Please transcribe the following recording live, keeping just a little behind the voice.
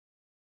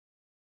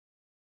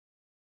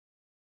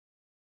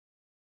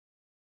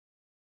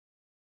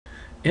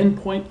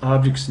Endpoint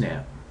object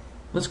snap.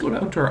 Let's go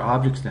down to our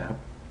object snap.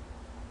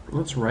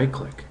 Let's right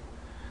click.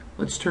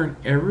 Let's turn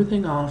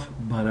everything off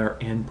but our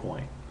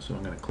endpoint. So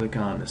I'm going to click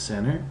on the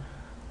center,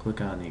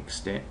 click on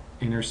the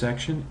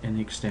intersection and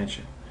the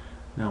extension.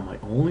 Now my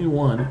only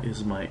one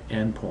is my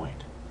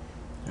endpoint.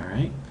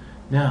 Alright,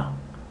 now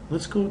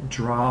let's go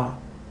draw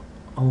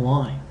a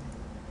line.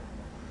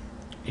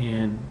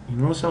 And you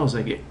notice how as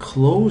I get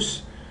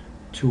close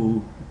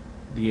to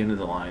the end of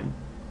the line,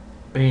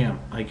 bam,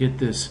 I get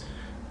this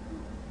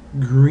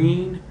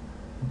green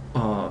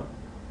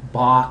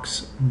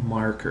box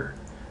marker,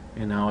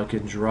 and now I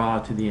can draw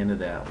to the end of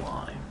that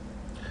line.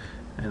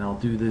 And I'll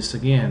do this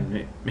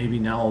again. Maybe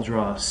now I'll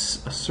draw a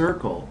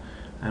circle.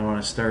 I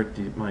want to start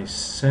my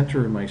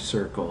center of my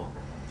circle,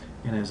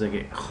 and as I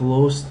get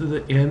close to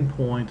the end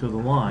point of the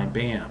line,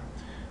 bam,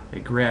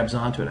 it grabs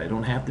onto it. I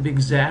don't have to be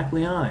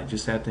exactly on it, I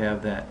just have to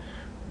have that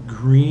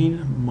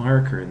green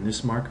marker, and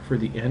this marker for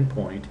the end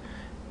point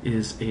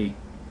is a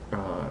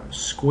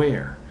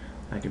square.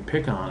 I can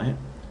pick on it,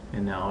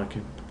 and now I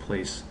can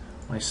place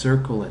my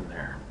circle in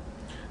there.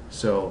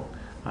 So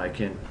I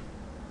can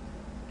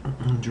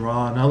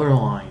draw another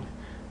line,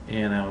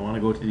 and I want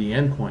to go to the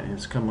end point, and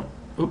it's coming,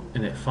 oop,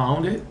 and it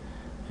found it,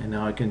 and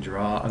now I can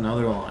draw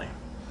another line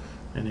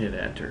and hit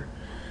enter.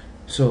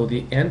 So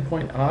the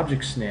endpoint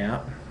object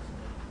snap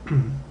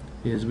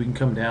is we can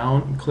come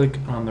down and click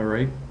on the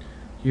right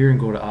here and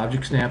go to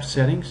object snap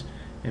settings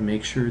and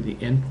make sure the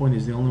endpoint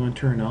is the only one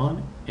turned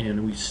on,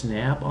 and we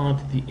snap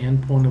onto the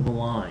endpoint of a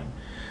line.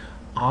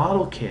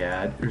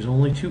 AutoCAD, there's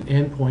only two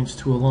endpoints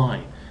to a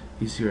line.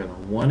 He's here on the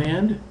one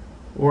end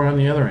or on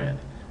the other end.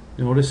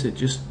 Notice it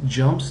just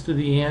jumps to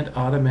the end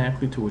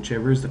automatically to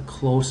whichever is the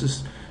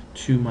closest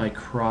to my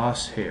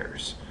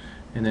crosshairs.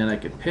 And then I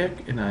can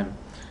pick, and I'm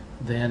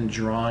then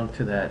drawing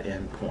to that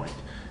endpoint.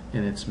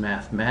 And it's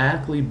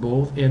mathematically,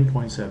 both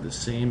endpoints have the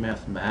same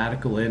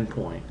mathematical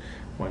endpoint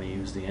when I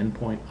use the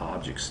endpoint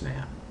object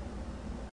snap.